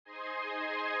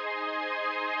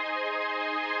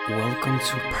Welcome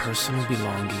to Personal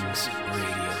Belongings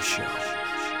Radio Show.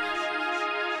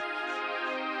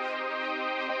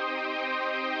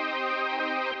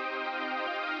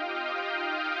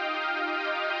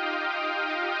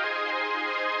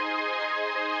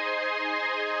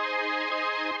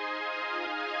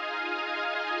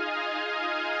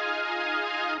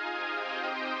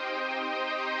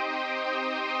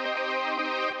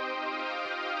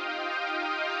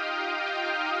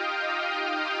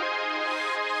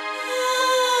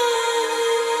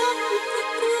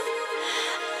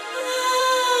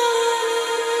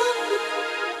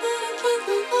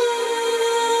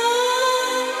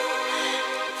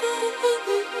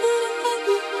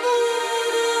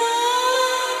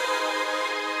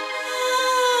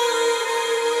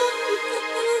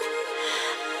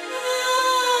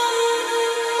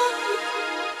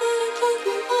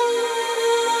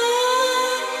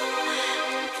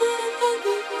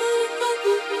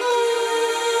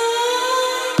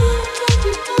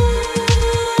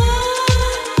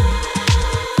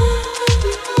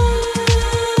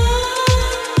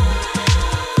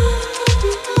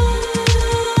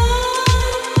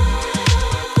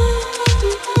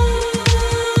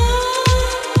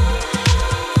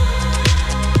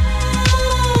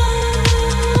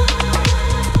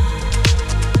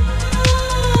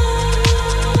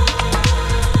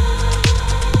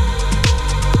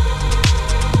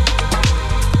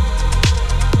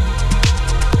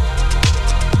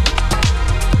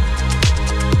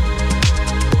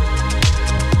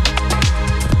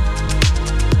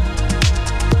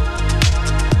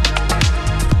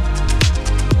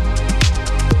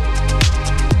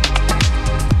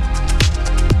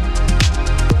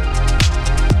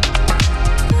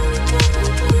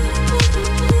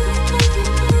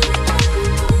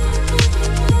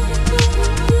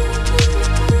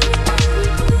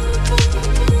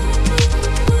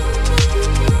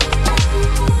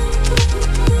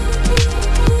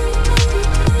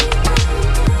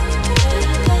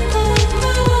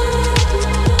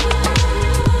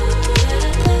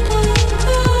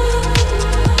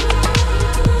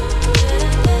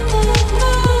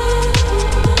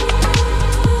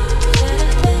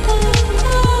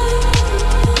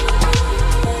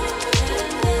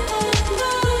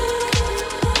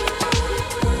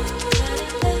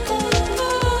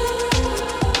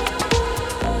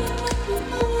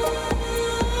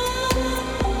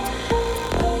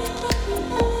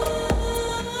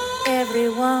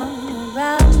 Everyone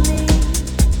around me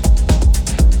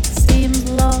seems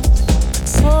lost,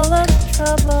 full of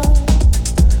trouble.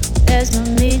 There's no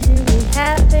need to be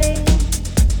happy.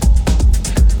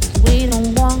 We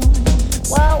don't want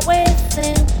what we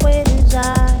think we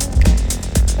desire.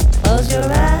 Close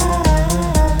your eyes,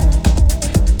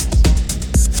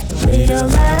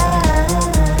 realize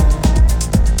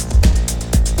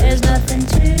there's nothing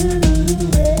to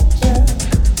it.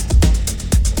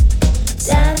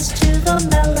 Dance to the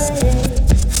melody.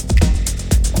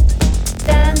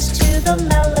 Dance to the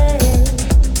melody.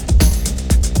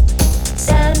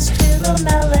 Dance to the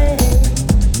melody.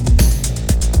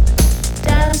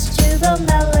 Dance to the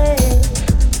melody.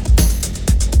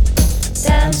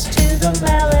 Dance to the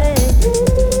melody.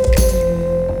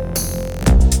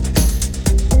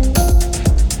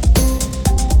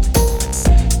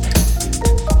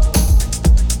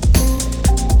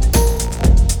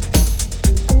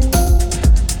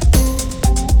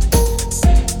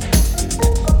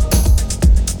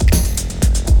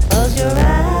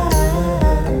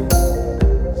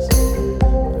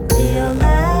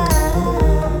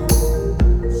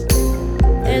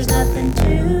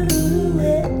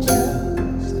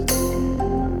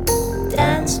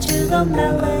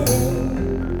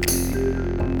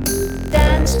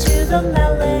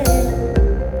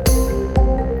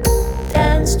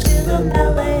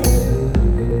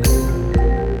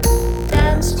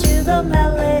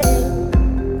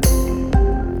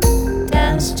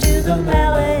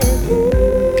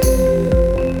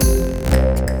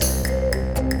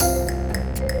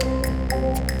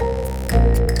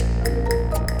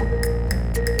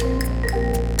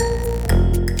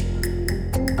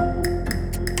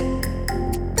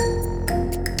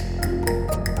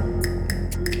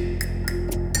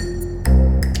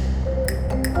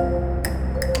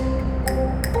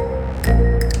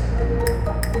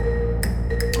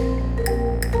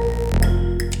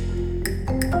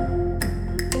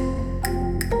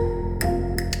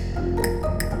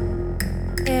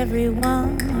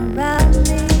 Everyone around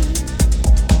me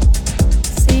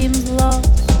seems lost,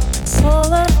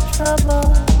 full of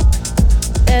trouble.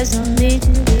 There's no need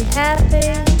to be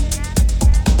happy,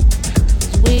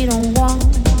 'cause we don't want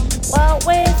what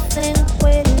we think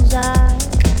we desire.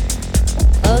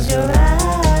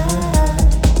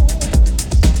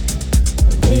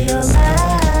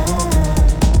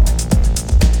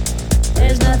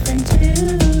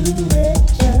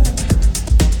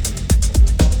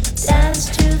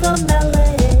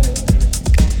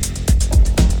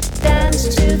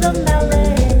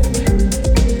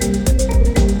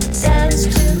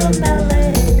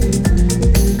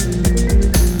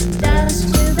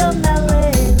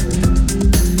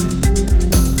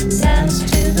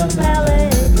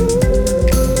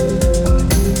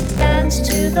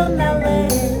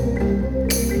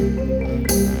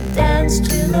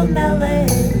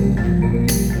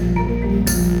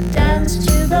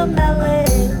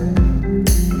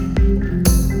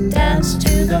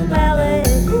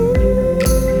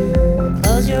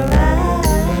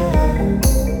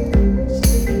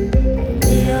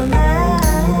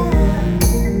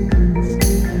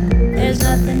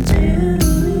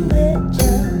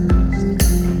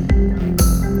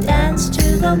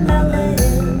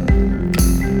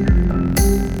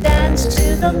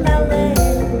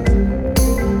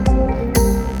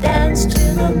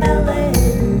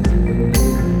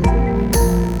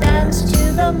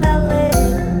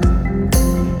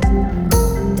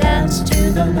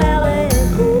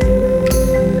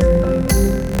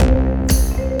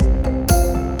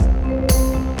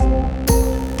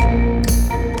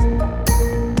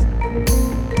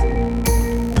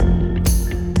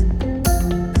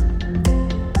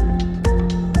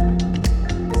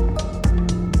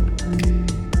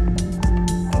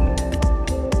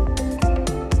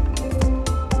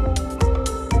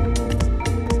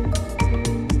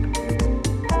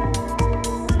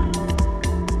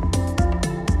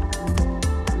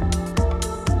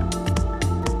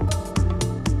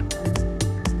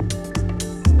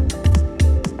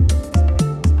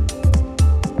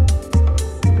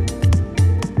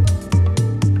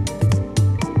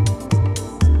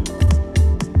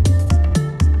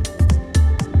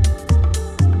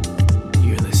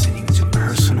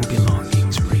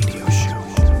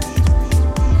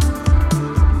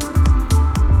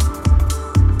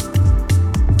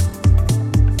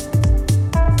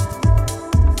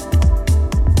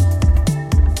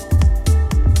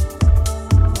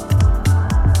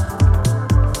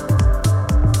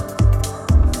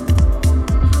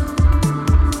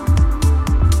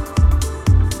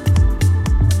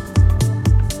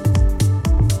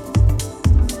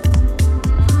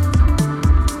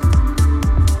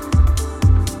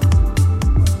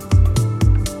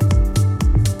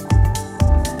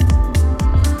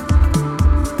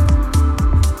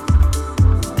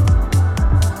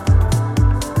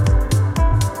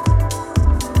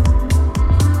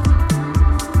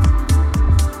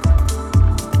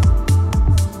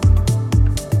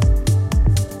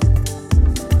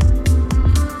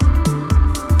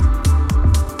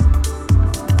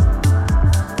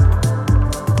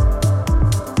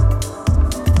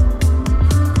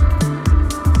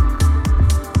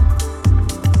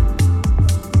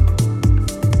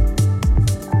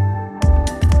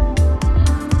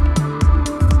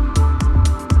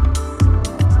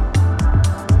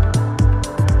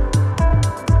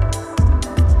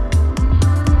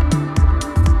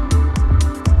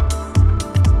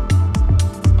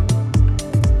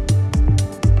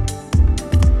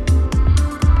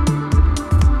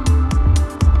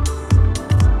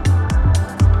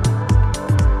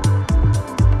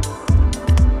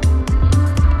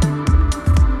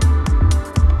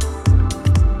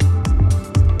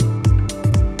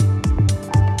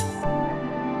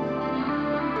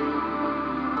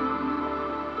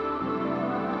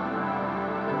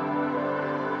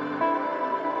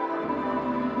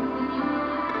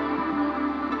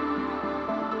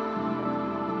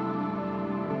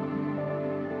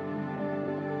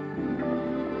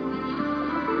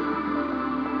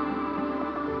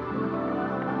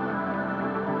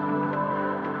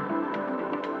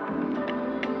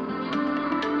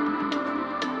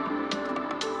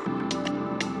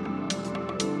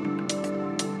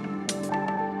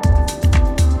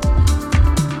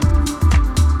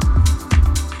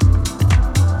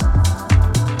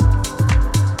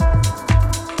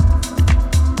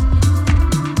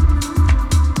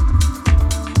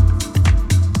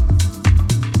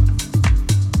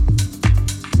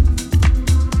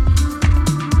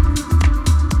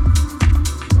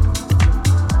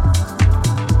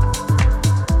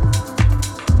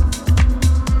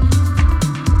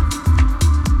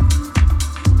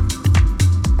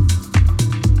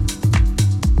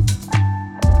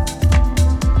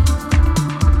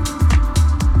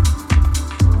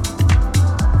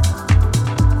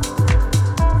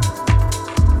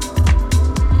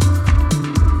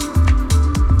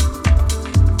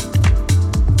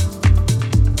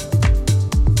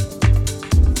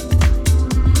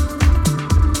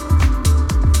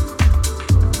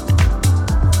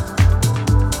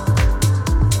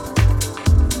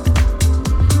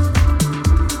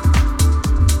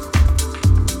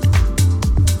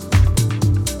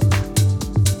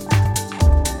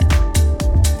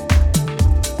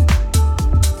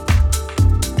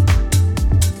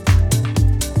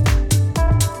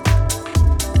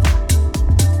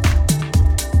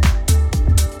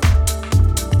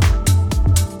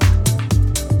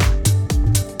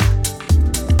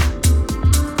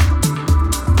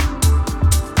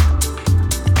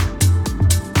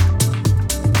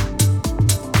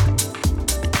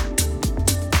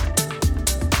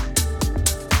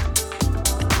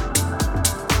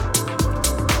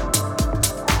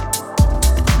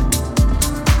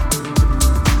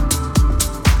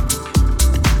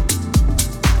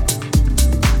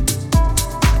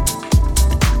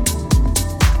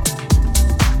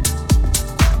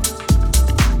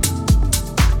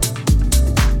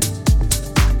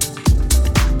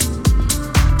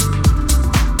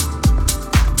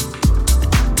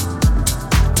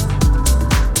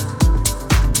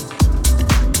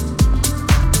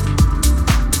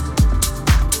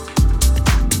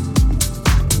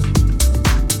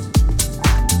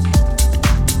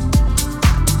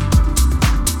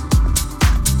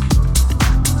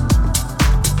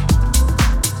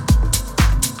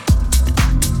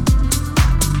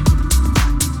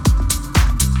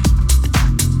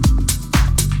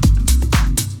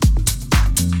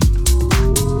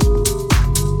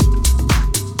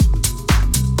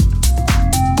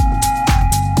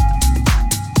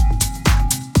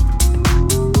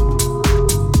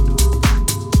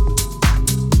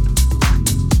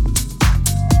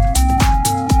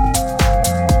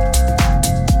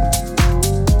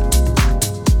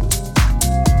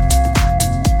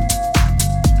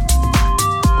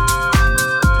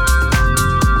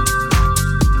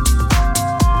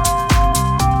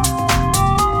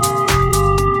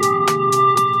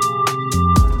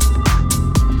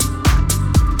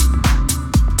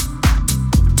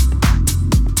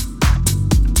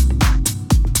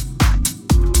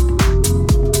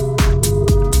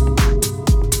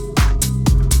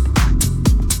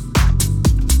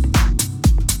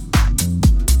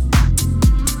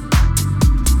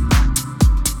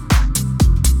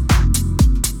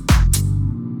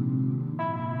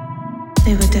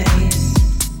 They were days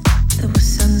that were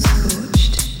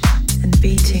sun-scorched and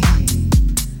beating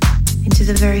into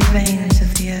the very veins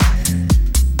of the earth.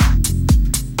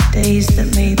 Days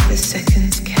that made the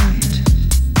seconds count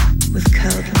with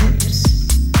curled lips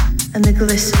and the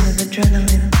glisten of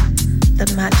adrenaline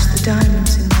that matched the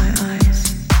diamonds in my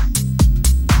eyes.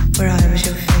 Where I was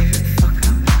your favorite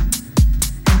fuck-up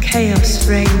and chaos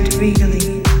reigned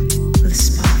regally with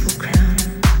spiteful crown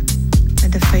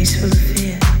and a face full of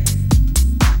fear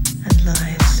and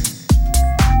lies.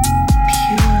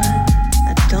 Pure,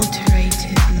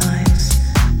 adulterated lies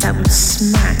that would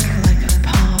smack like a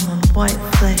palm on white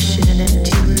flesh in an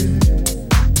empty room.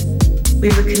 We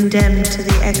were condemned to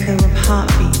the echo of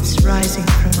heartbeats rising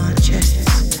from our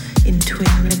chests in twin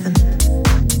rhythm.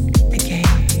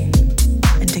 Again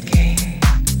and again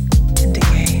and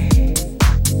again.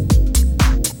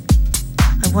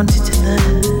 I wanted to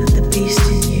learn of the beast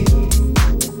in you,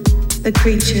 the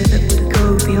creature that would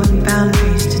go beyond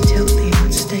boundaries to tilt the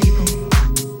unstable,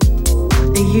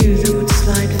 the you that would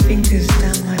slide fingers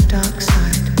down my dark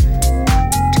side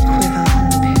to quiver on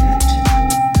the pivot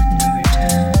of no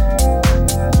return.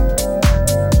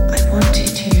 I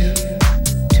wanted you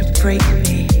to break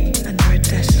me under a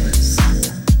desolate sun.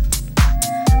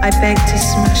 I begged to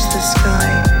smash the sky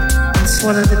and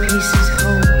swallow the pieces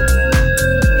whole,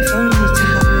 if only to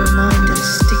have a reminder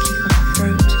stick in my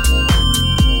throat,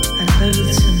 a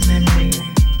loathsome memory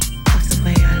of the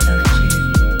way I loved you.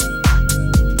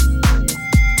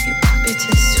 It was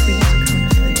bittersweet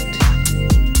conflict.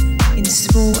 In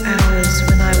small hours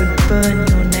when I would burn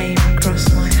your name across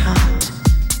my heart,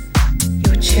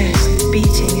 your chest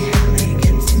beating heavily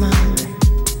against mine,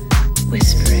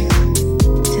 whispering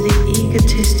to the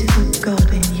egotistical God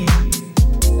in you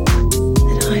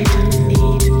that I don't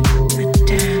need a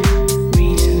damn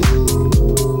reason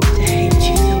to hate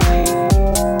you the way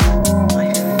I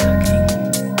fucking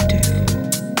do.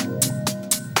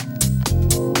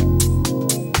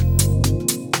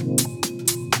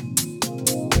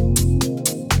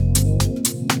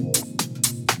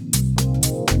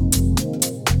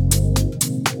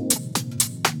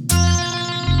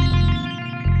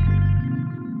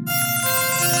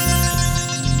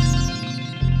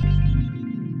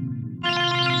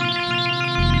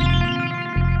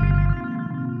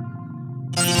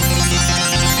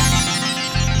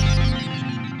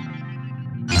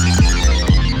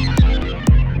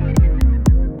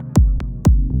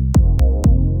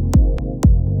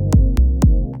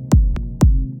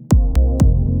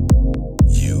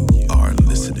 You are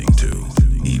listening to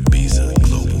Ibiza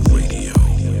Global Radio.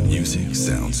 Music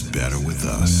sounds better with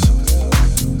us.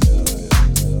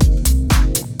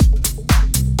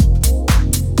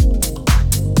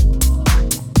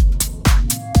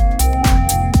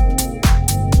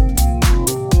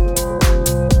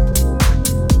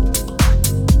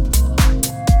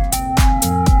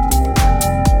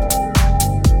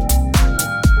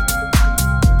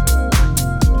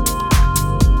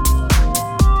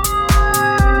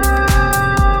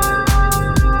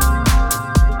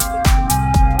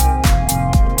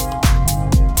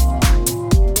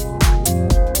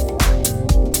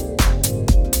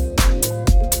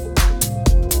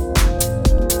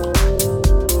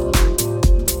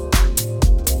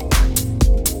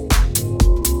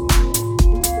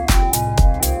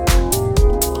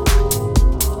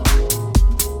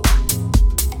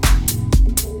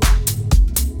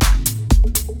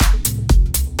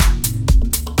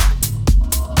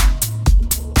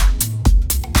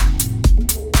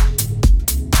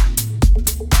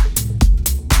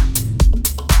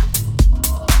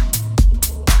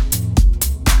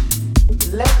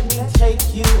 Let me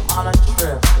take you on a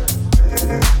trip.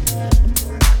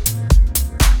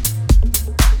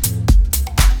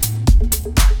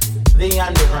 The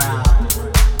underground.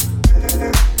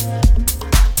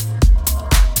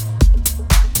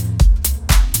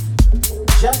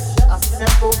 Just a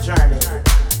simple journey.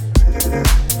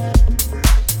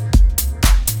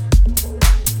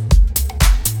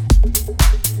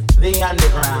 The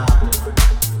underground.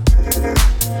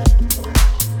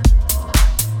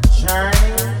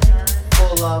 Journey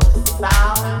full of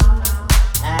sound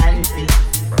and beat.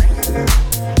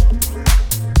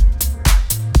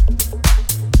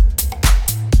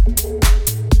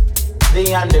 The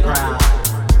underground.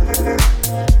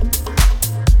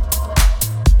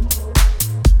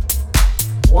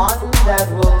 One that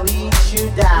will lead you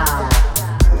down.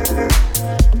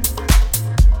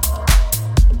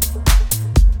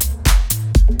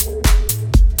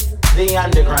 The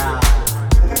underground.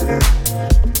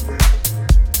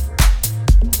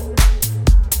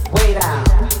 Way down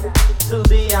to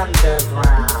the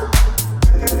underground.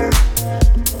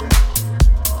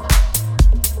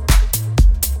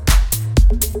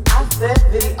 said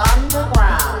the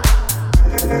underground.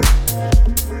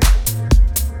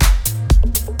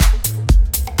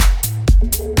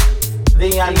 The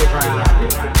underground.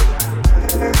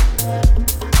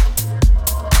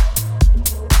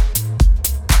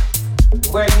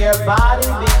 Where your body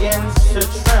begins to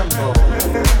tremble.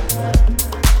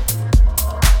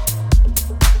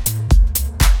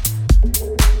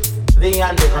 The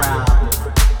underground.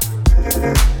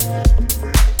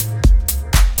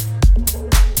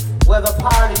 Where the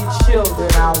party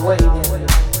children are waiting.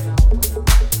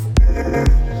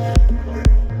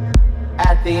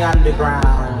 At the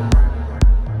underground.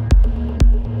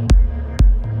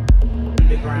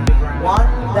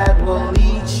 One that will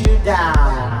lead you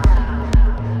down.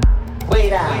 Way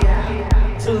down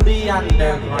to the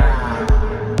underground.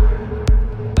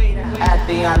 At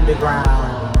the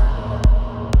underground.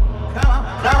 Come on.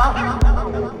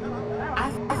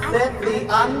 I said the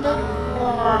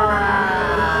underground.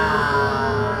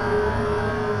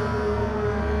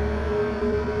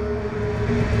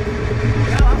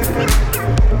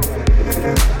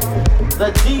 The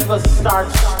divas start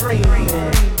screaming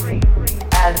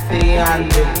at the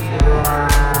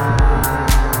underground.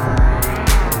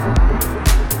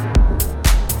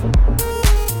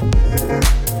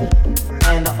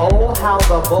 And oh, how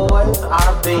the boys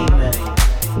are beaming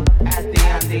at the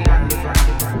underground.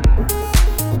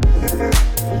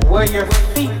 Where your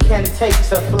feet can take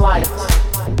to flight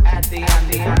at the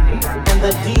underground. And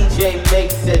the DJ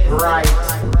makes it right.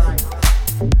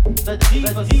 The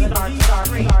divas start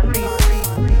screaming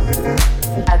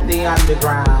at the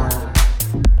underground.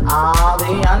 Ah,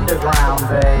 the underground,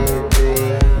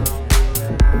 baby.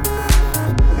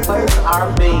 Boys are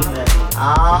beaming.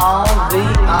 Ah, the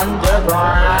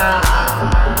underground.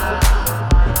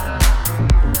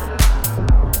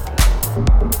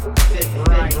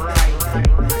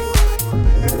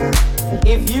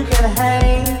 If you can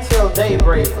hang till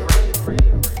daybreak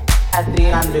at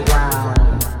the underground,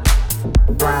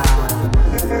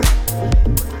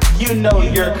 you know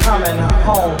you're coming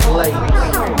home late.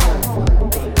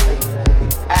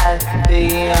 At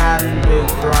the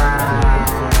underground.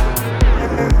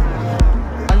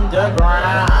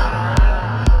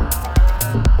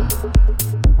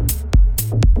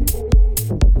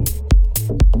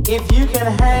 If you can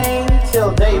hang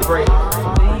till daybreak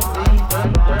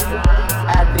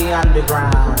at the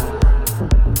underground.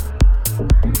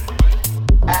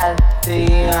 At the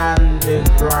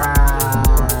underground.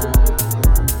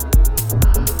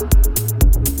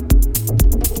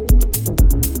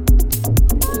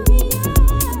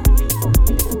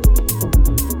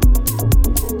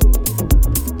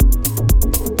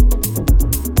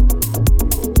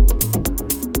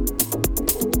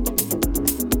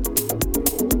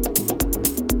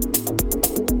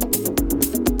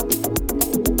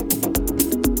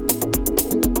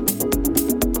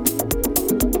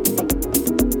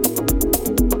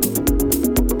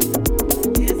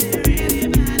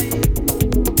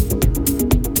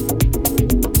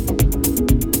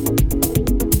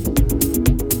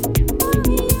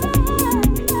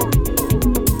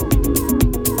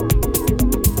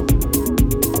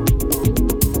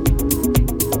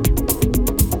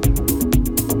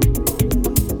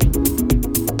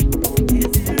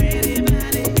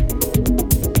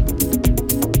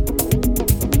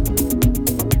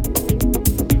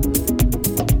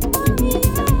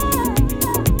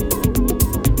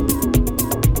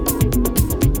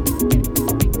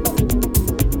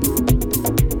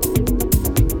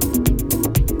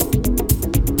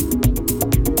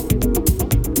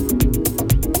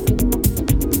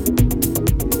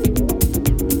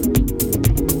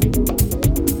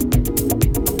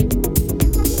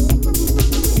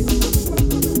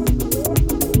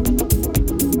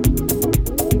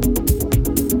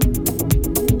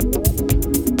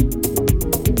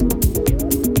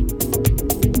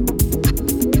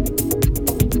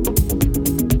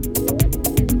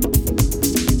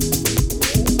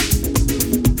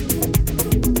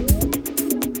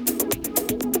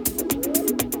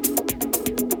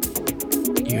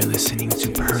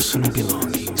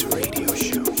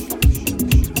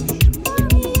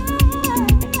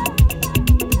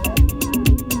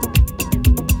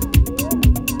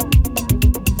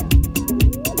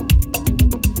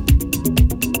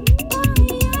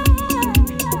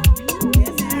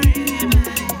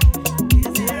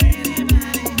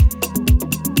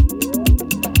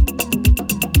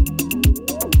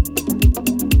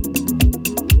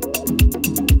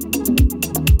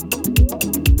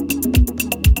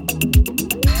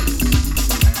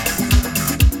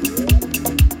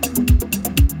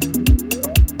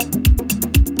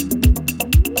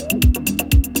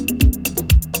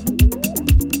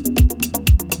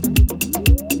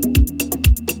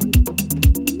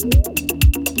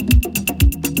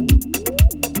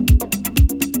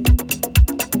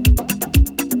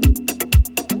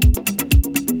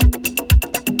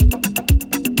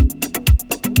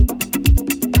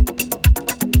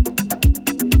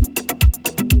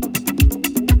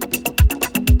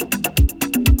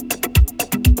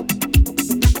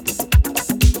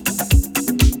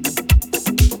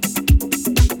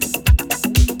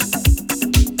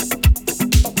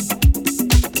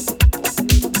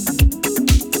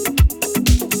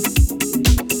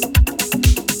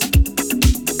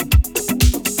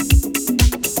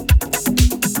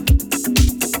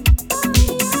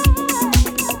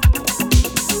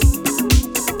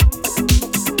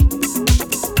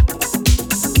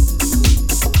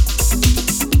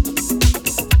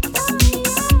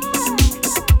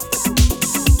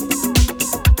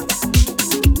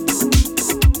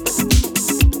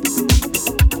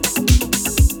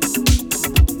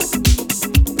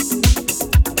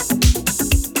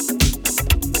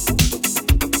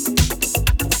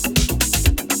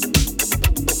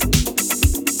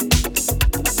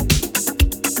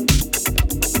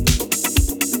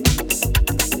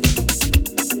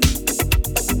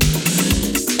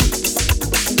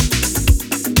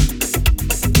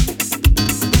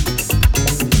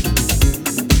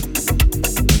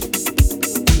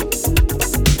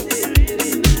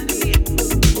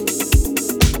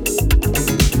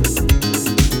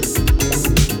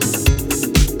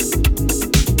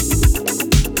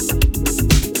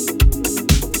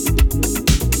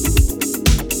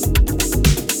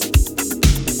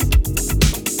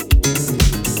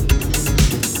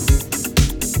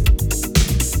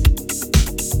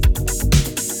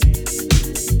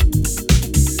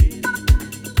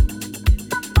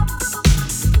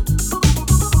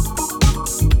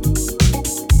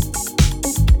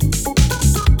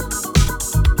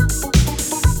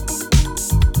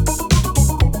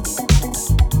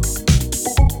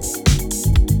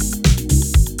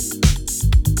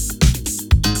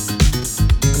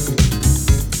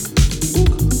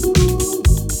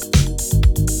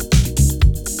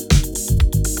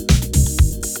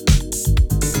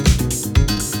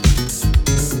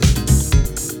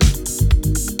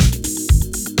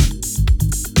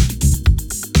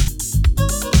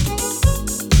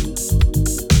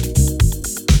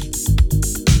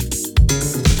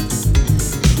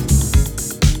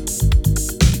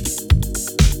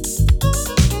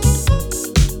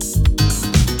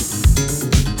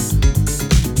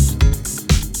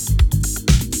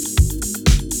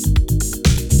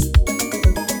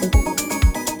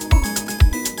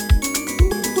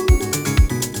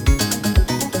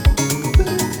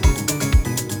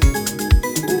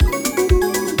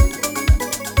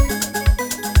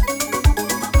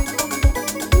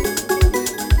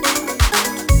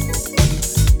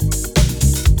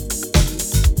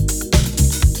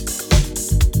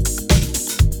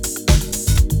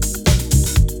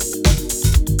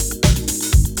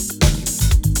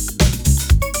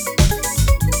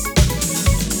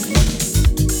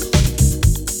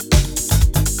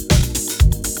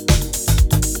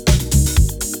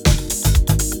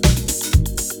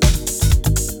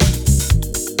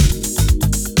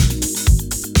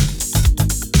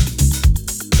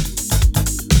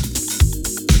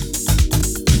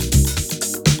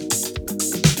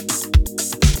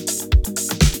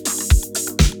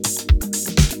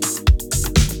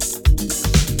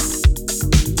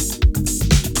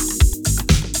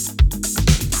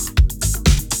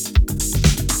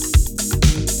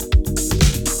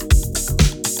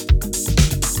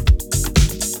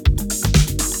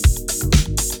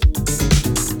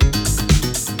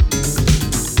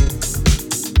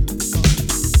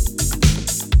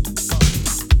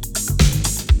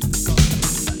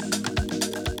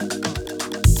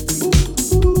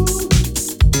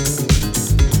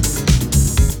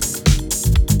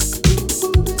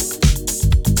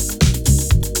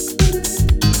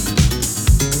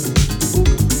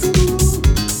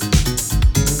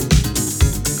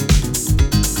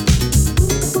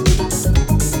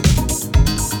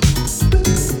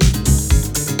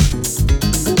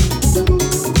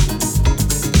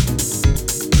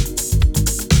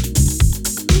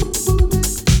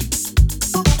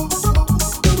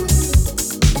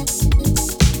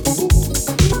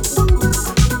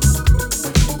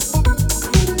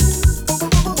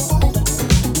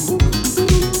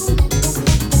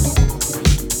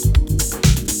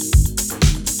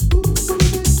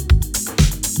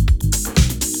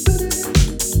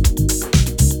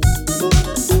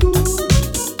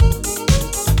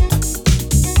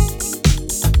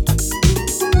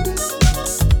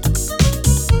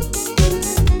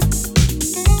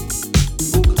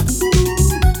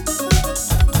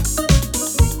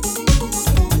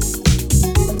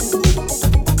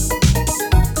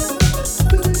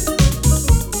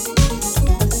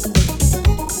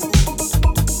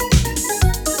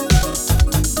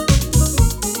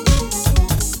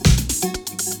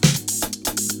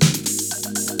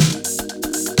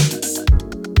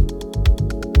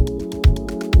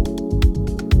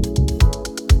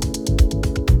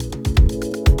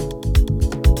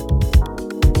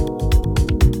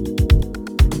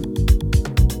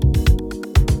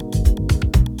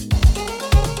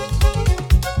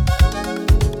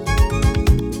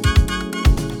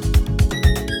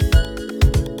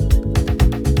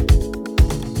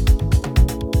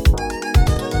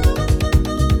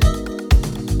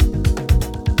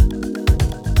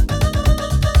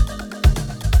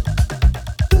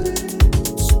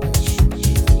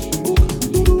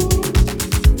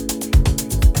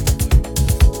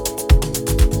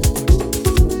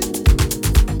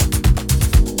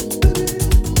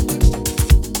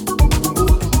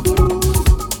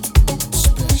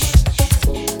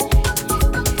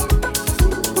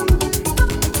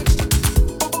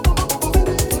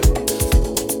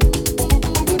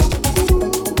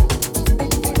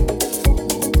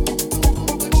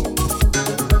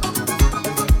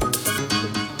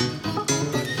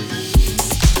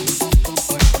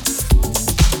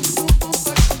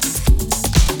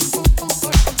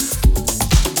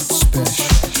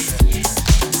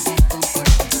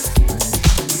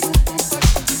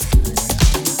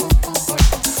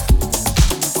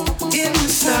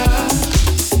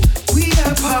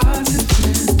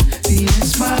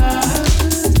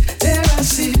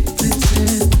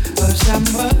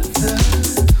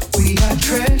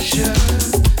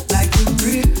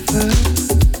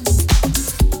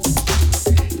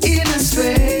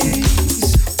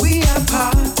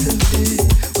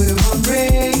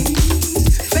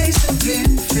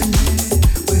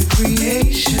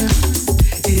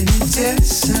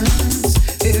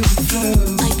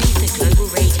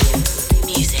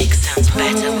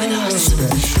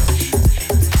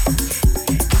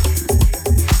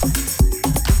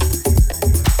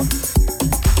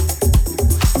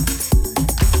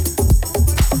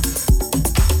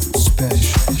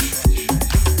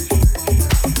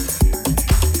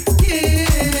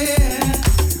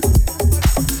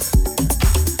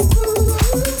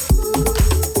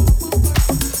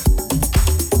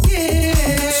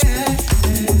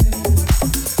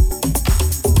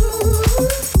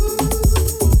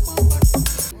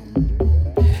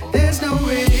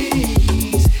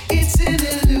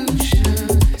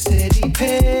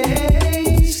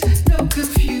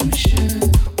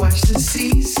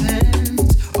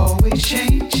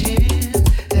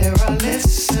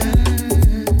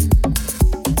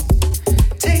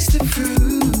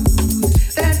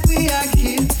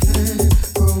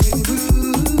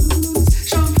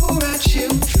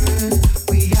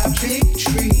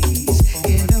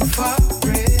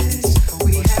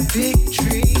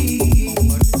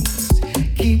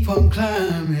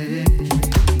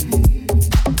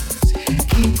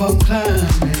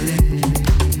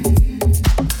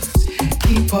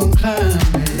 Keep on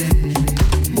climbing.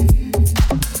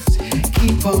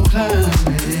 Keep on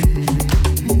climbing.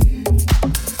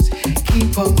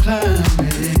 Keep on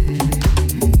climbing.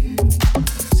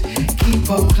 Keep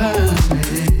on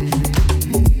climbing.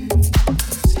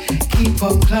 Keep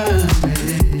on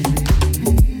climbing.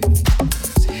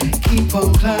 Keep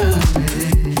on climbing.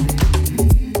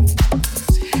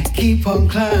 Keep on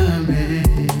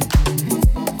climbing.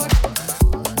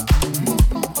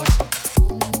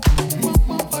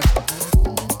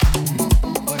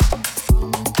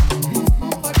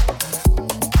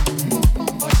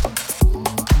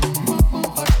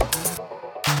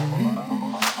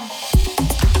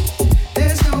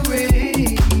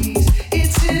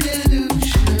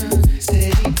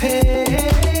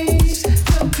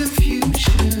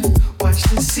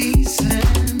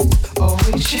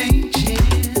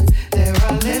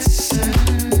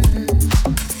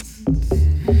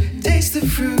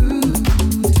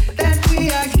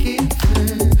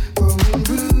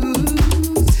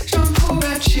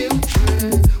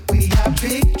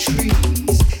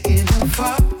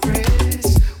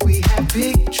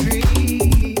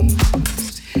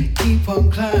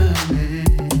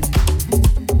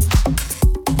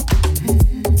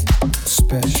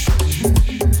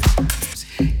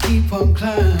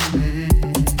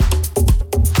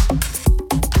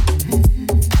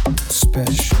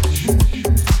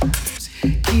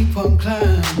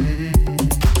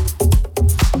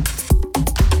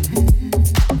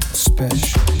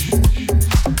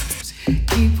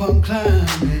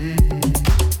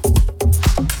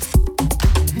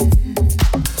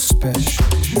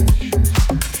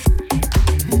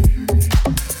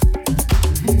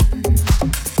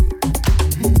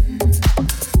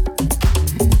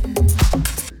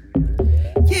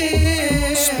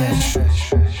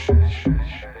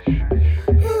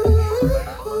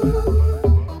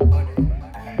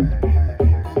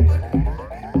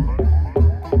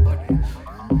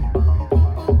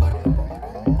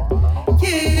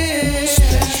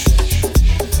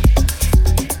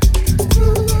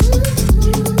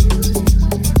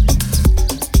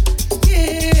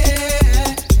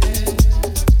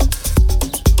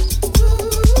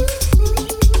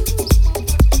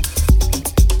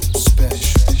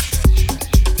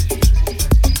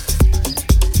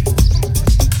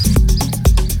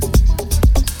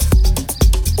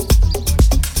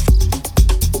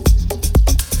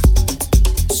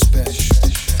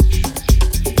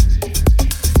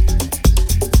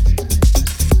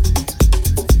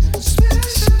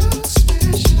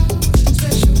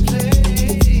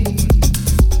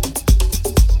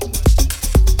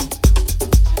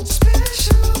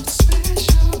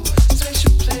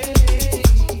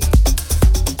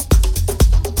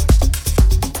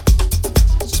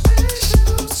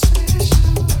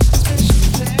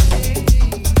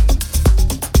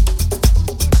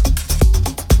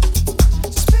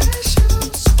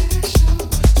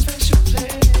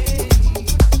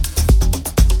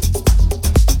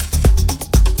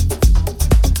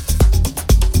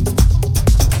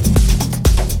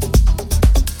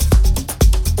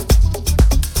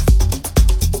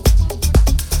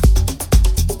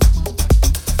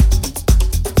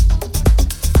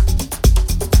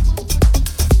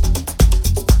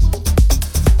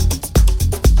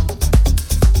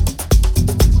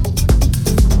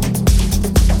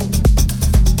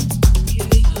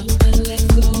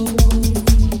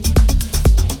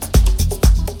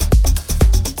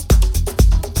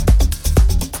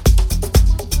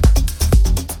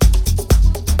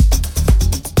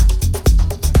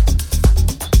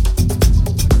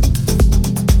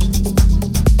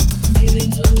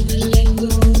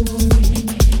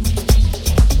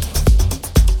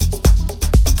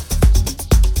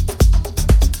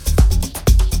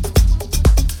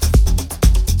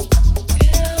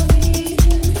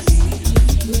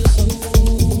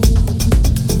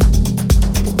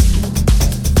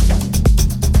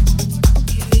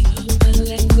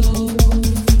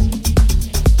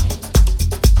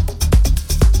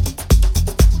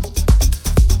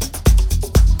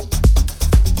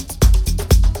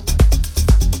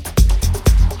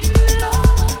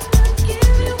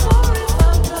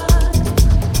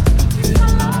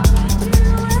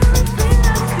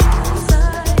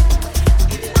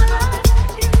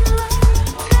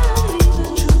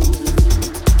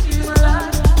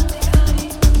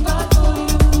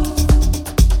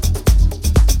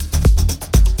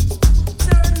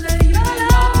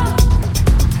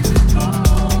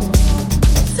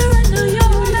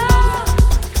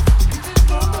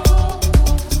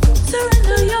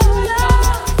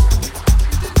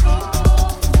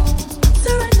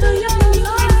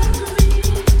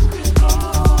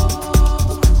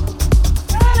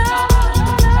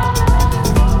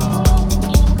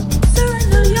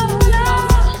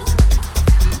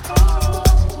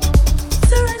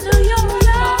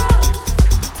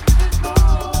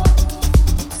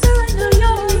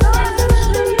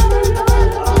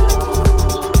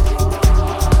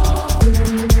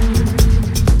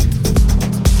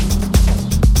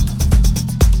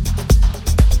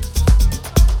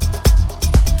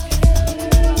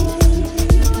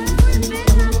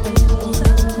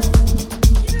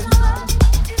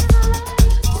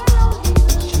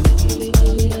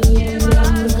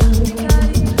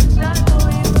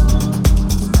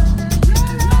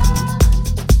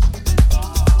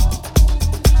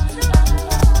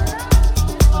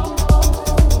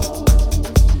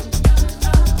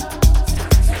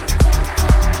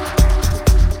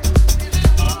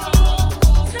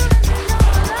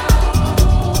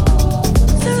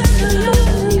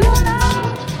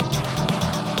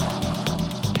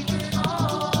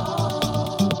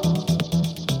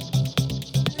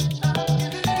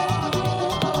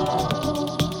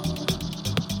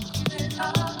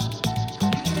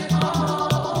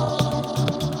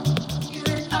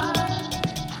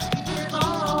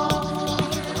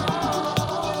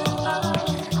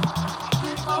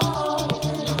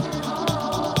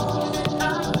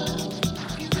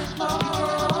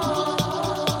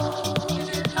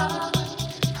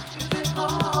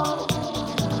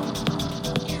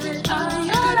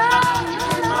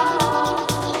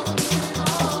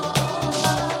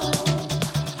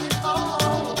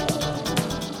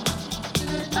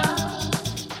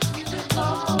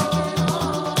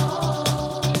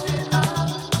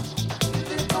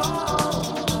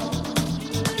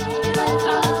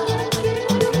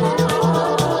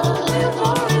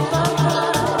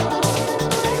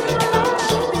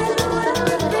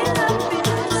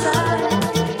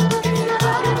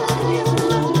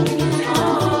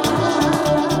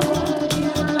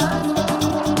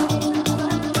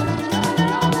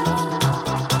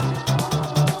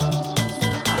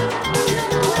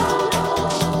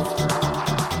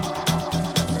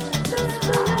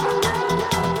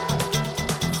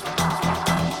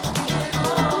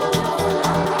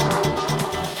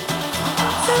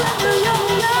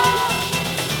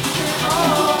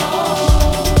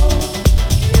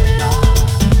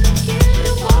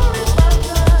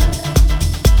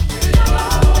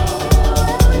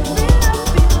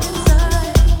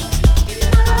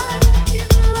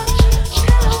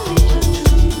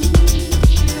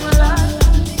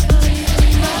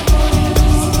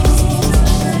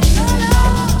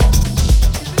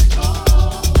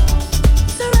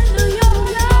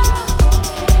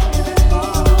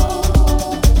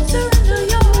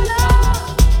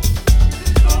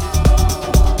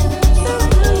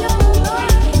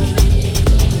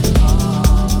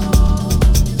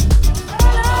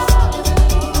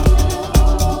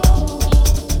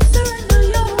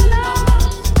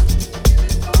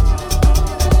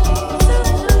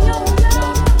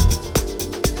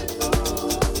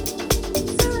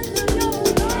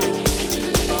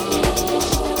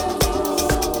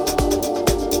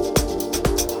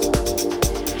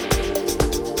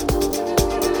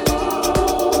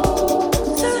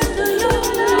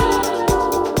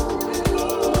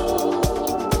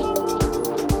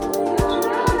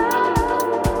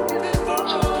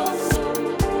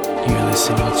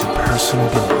 listening to Personal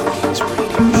Belongings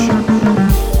Radio Show.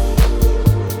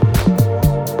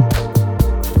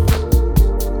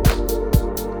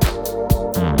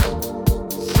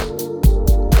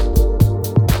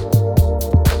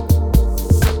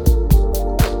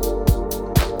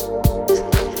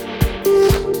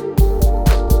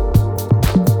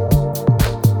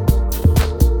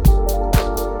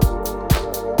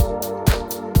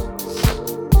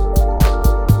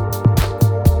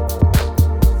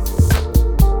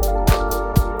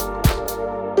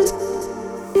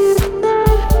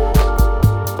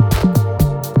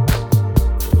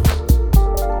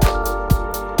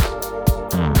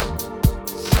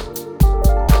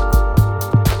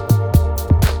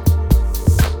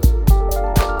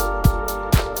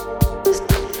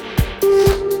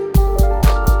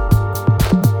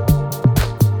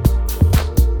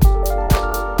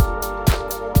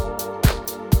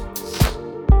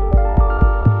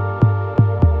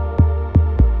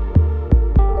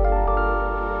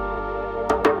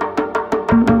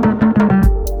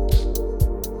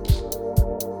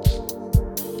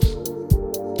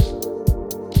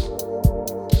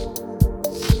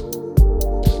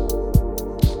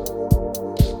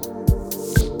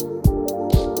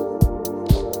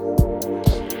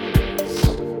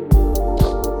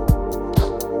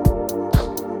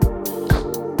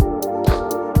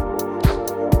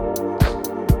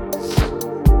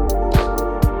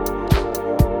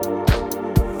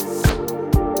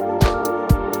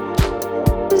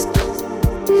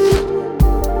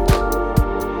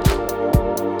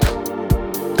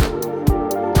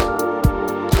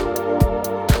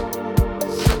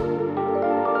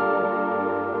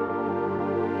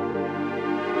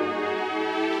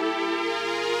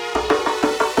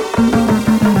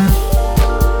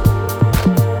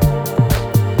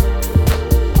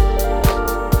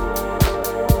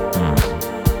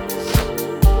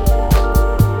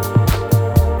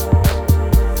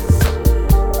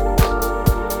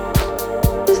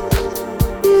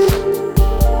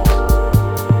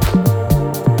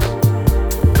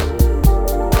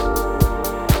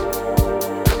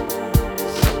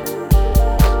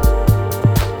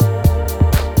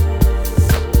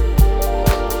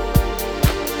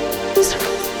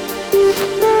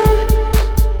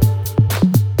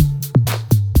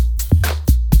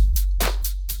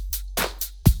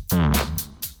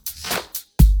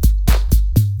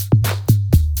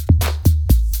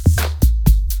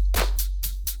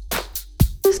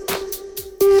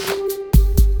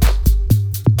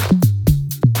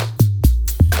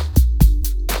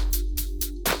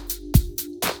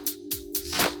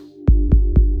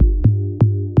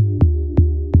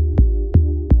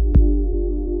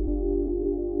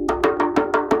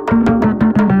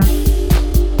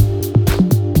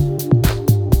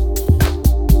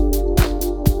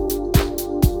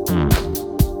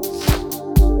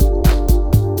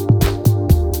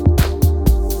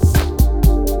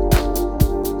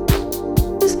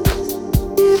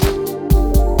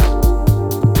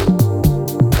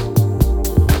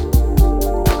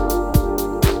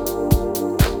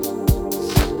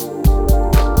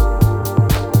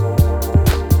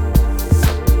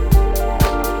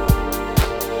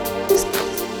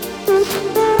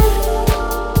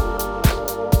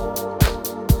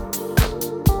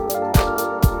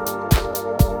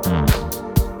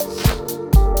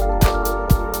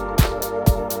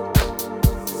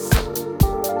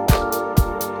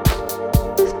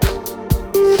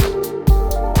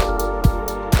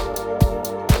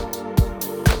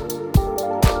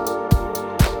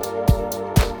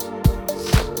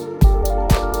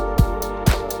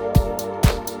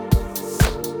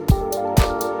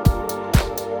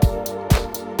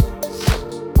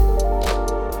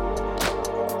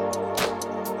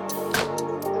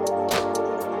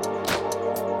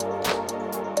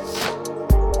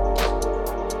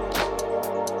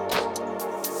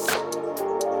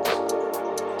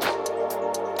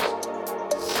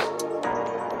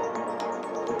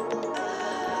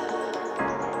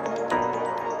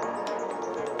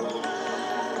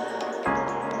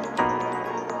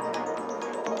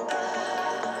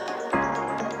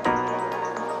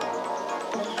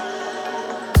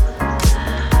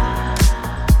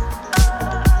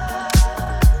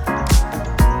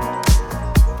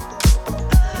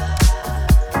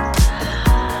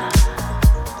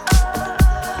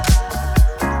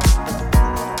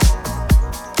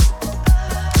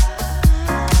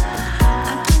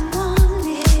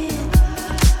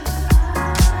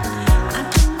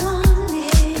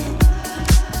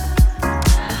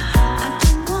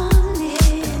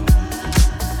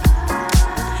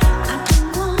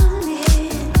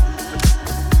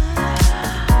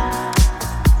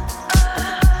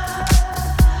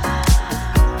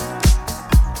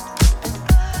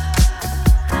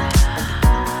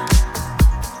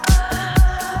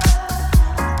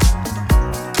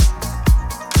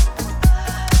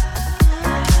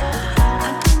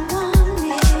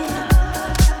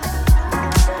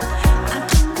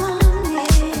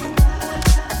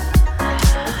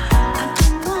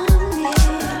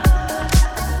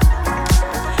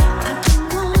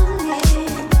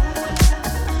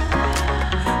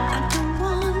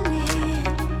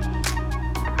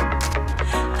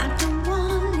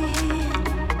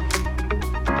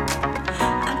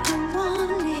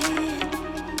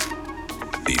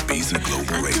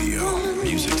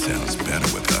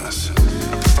 better with us.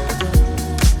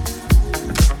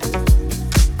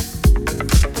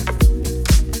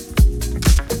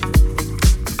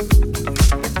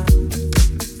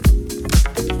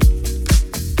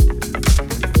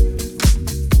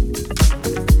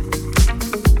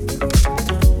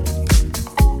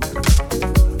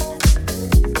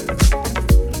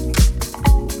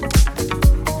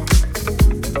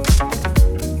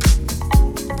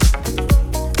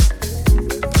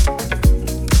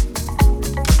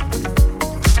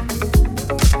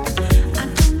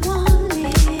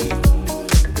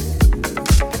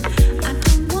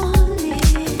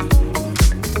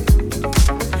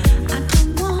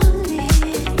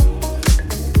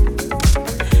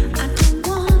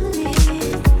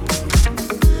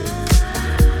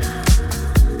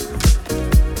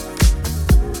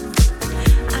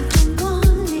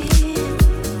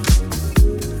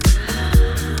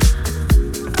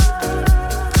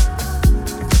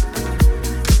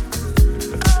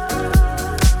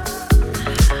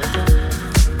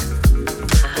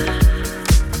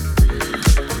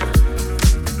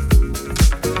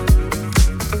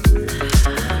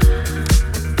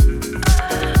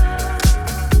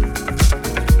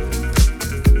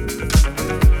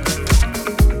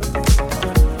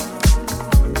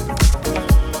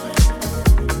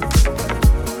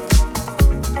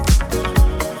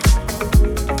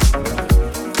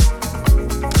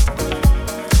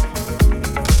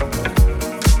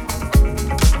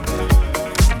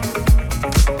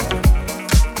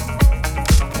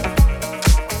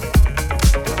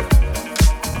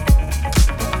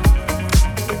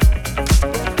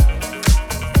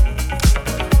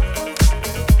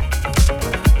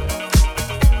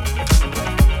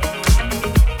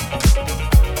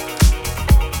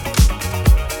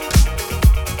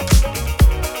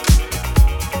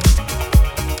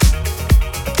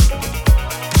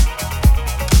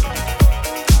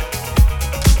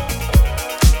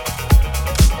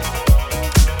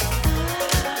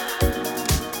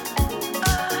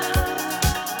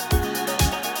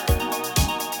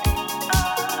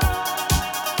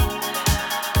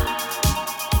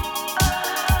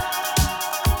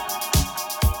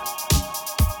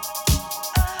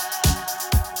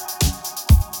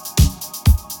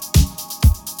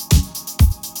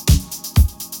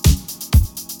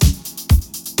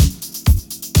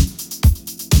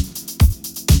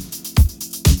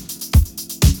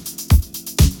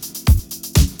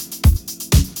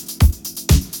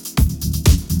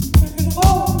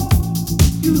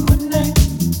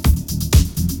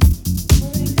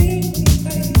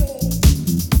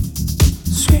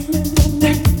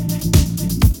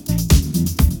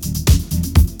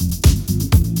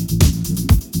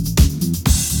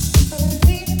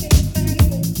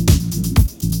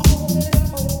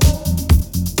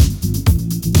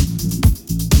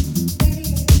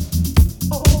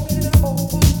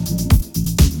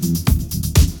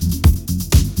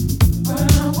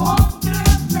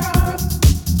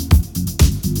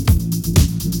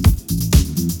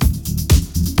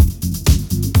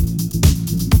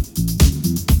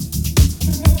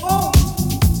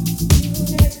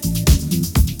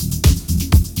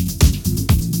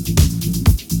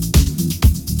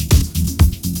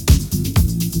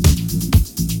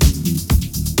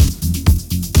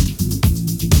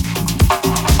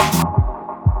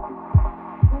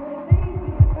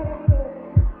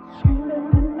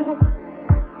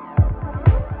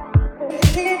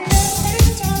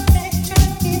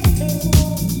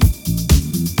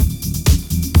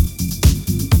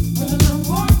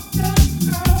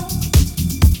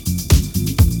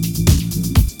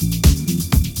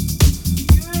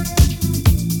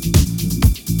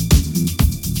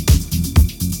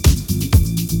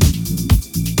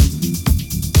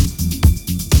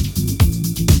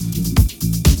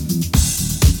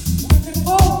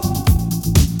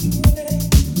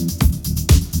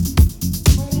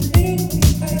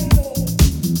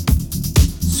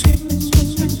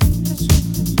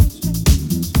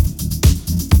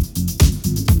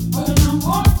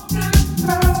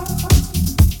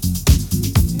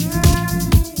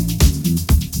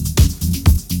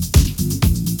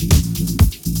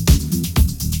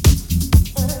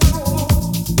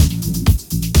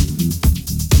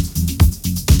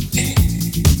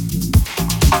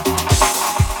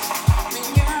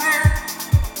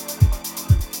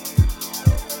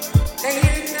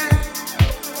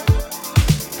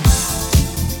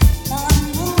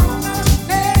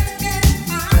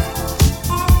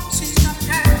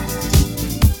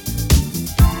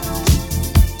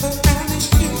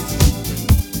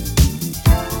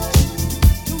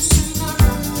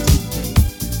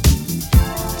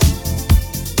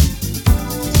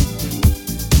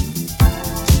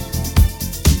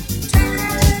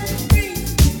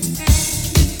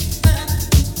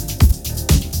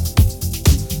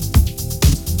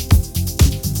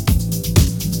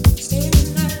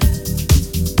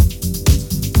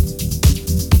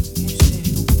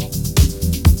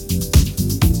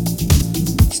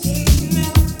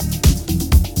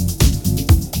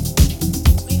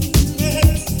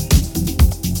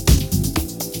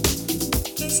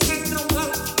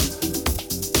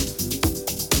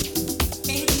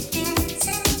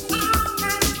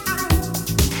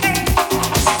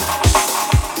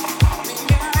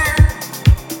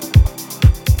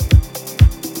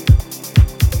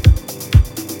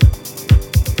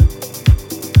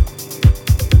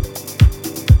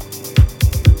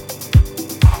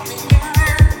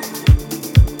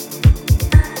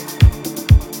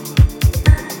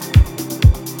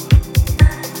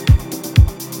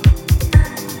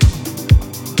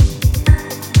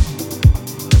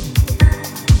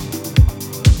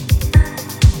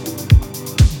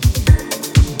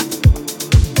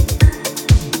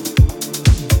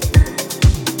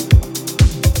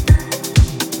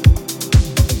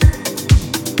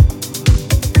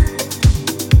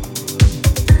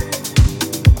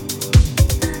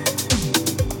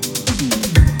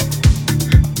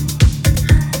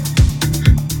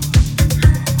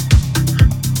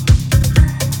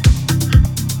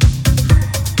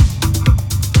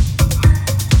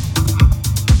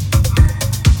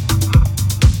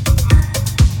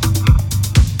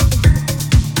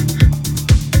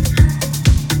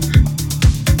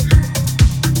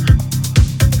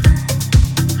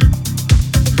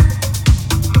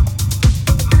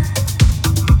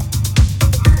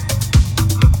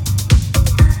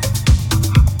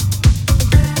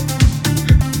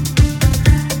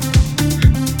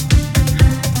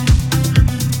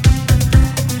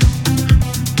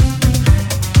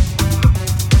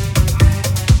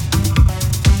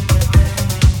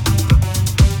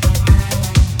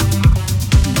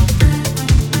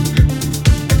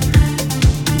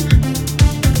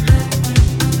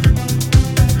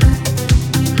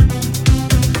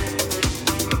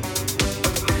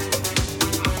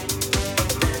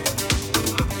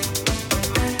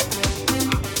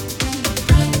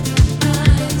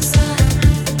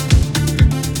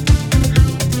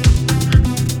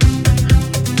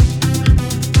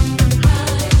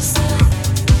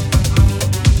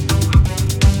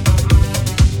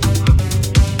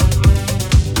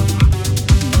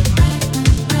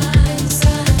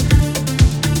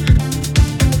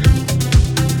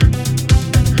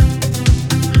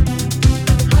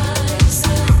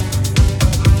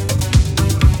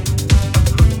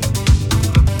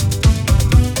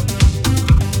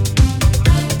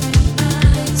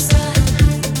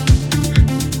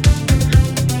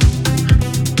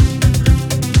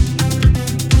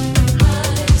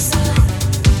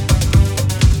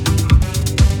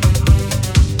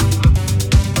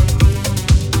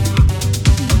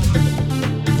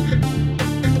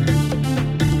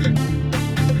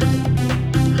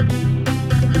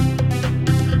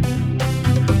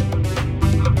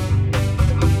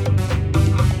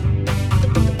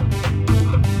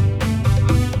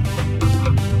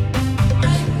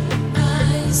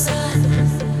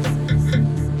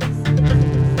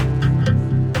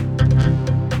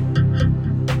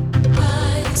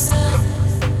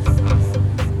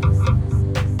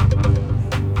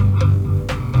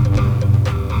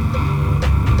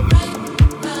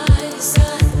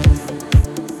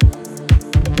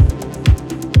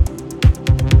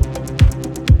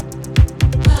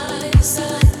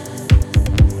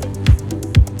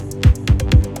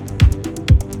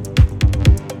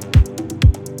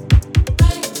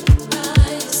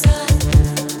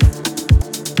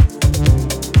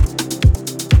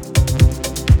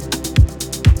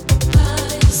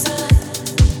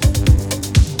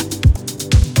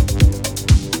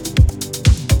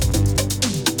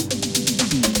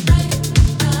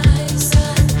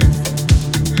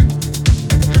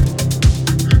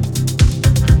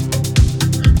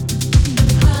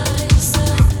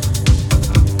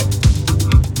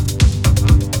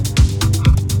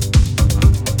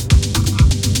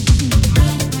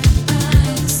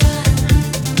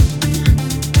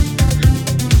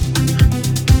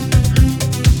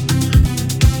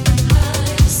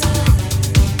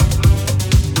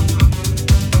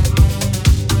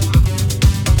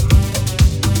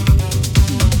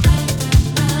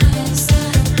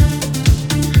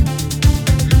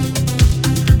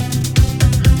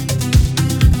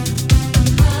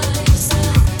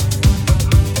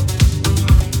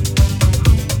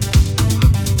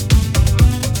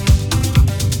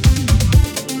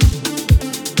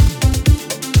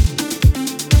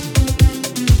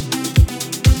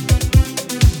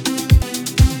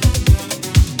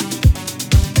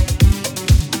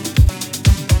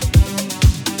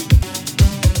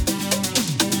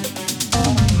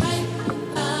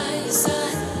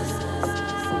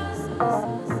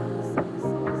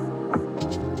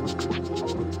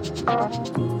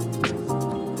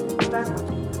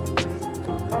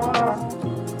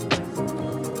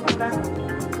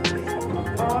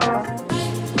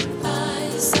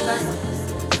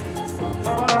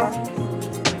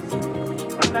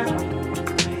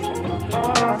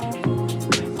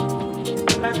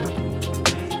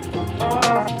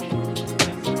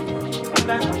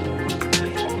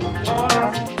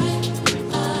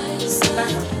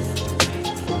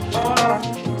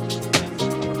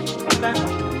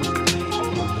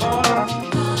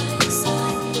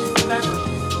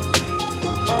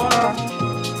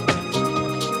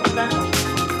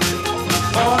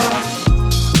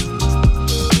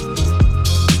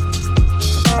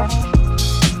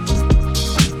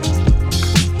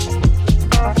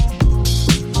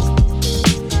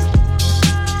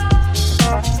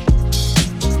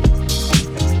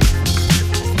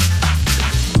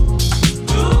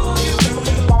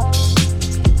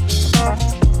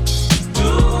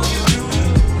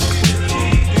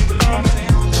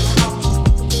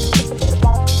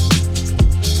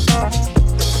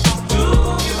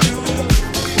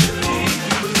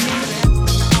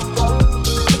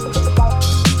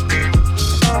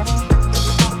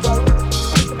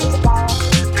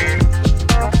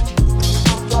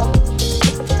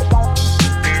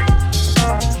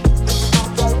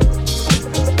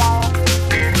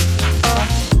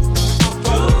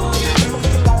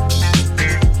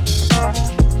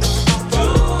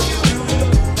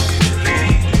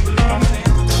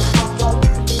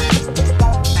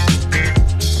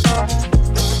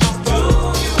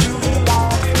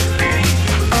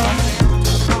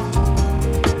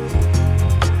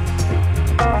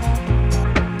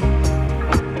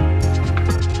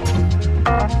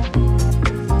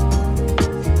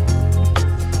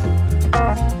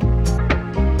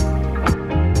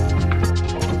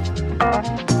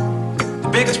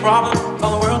 problem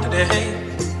of the world today.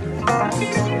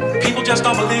 People just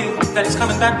don't believe that he's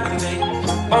coming back one day.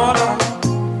 Oh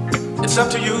no, it's up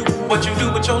to you what you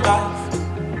do with your life.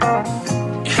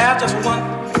 You have just one,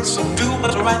 so do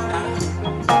what's right now.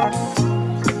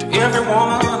 To every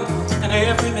woman and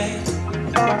every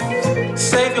man,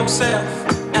 save yourself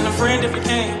and a friend if you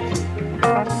can.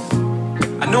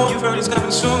 I know you've heard he's coming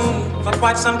soon for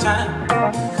quite some time,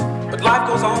 but life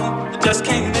goes on, you just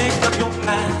can't make up your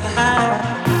mind.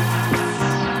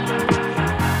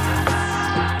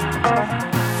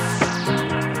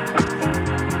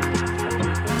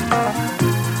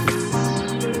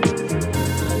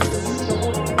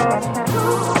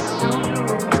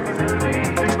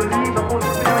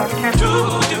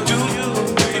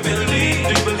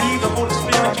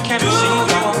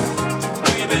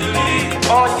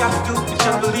 All you got to do is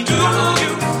just believe. Do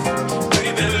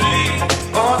you believe?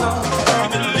 Oh no,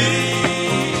 do you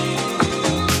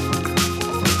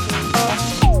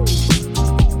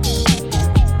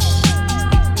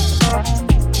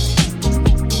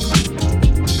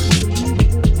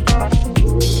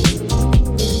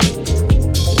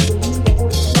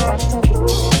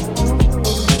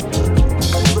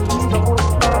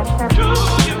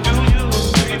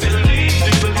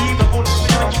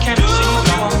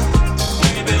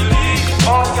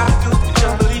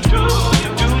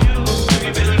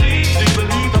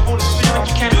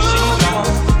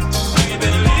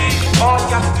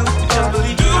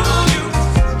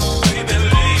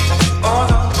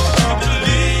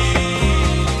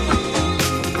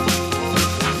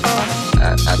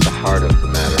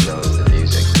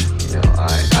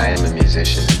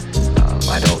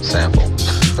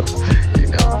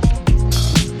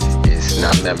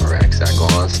Memorex. I go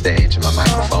on stage and my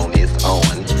microphone is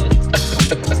on.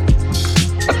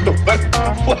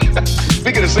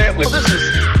 Speaking of sampling, well, this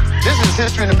is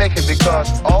history in the making,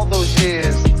 because all those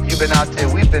years you've been out there,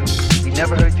 we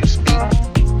never heard you speak.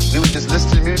 We would just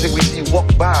listen to music, we see you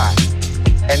walk by.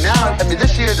 And now, I mean,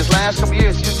 this last couple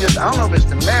years, you just, I don't know if it's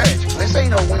the marriage. They say,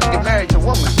 when you get married to a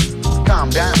woman, calm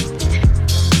down.